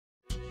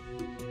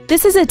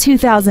This is a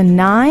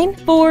 2009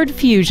 Ford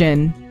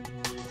Fusion.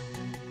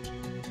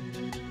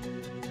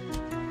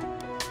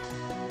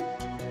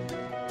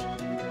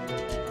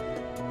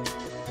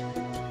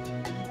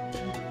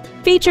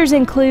 Features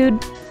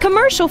include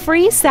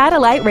commercial-free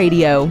satellite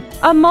radio,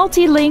 a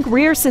multi-link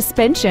rear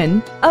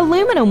suspension,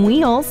 aluminum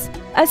wheels,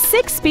 a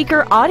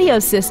 6-speaker audio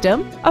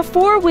system, a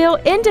 4-wheel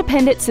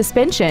independent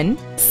suspension,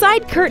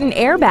 side curtain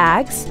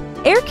airbags,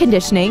 air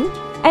conditioning,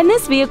 and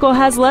this vehicle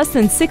has less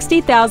than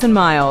 60,000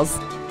 miles.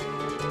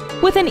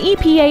 With an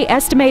EPA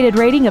estimated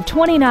rating of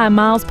 29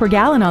 miles per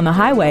gallon on the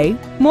highway,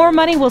 more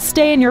money will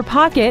stay in your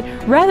pocket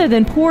rather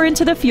than pour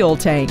into the fuel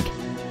tank.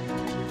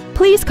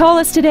 Please call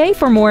us today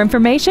for more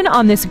information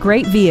on this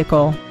great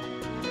vehicle.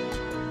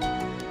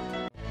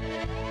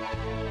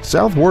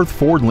 Southworth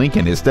Ford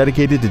Lincoln is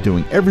dedicated to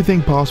doing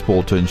everything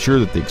possible to ensure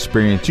that the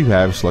experience you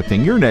have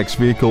selecting your next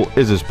vehicle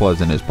is as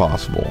pleasant as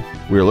possible.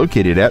 We are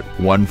located at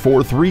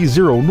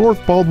 1430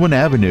 North Baldwin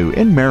Avenue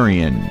in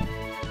Marion.